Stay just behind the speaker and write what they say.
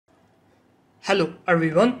Hello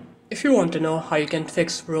everyone, if you want to know how you can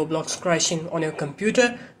fix Roblox crashing on your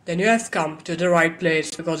computer, then you have come to the right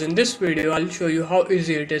place, because in this video I'll show you how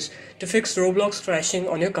easy it is to fix Roblox crashing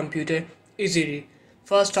on your computer easily.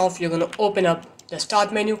 First off, you're going to open up the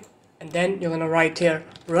start menu, and then you're going to write here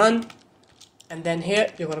run, and then here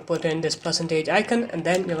you're going to put in this percentage icon, and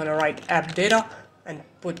then you're going to write app data and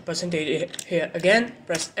put percentage here again,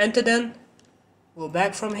 press enter. Then go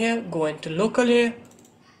back from here, go into local here.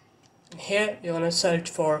 Here you're gonna search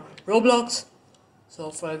for Roblox.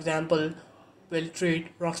 So for example, we'll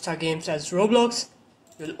treat Rockstar Games as Roblox.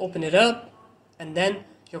 You'll open it up, and then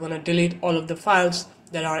you're gonna delete all of the files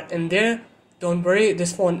that are in there. Don't worry,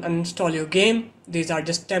 this won't uninstall your game. These are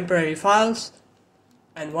just temporary files.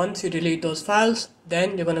 And once you delete those files,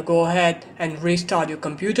 then you're gonna go ahead and restart your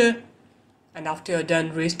computer. And after you're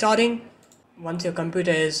done restarting, once your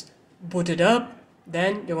computer is booted up,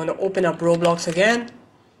 then you're gonna open up Roblox again.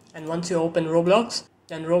 And once you open Roblox,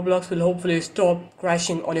 then Roblox will hopefully stop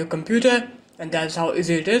crashing on your computer. And that's how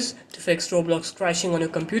easy it is to fix Roblox crashing on your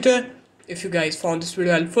computer. If you guys found this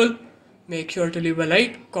video helpful, make sure to leave a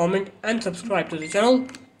like, comment and subscribe to the channel.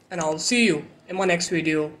 And I'll see you in my next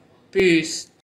video. Peace.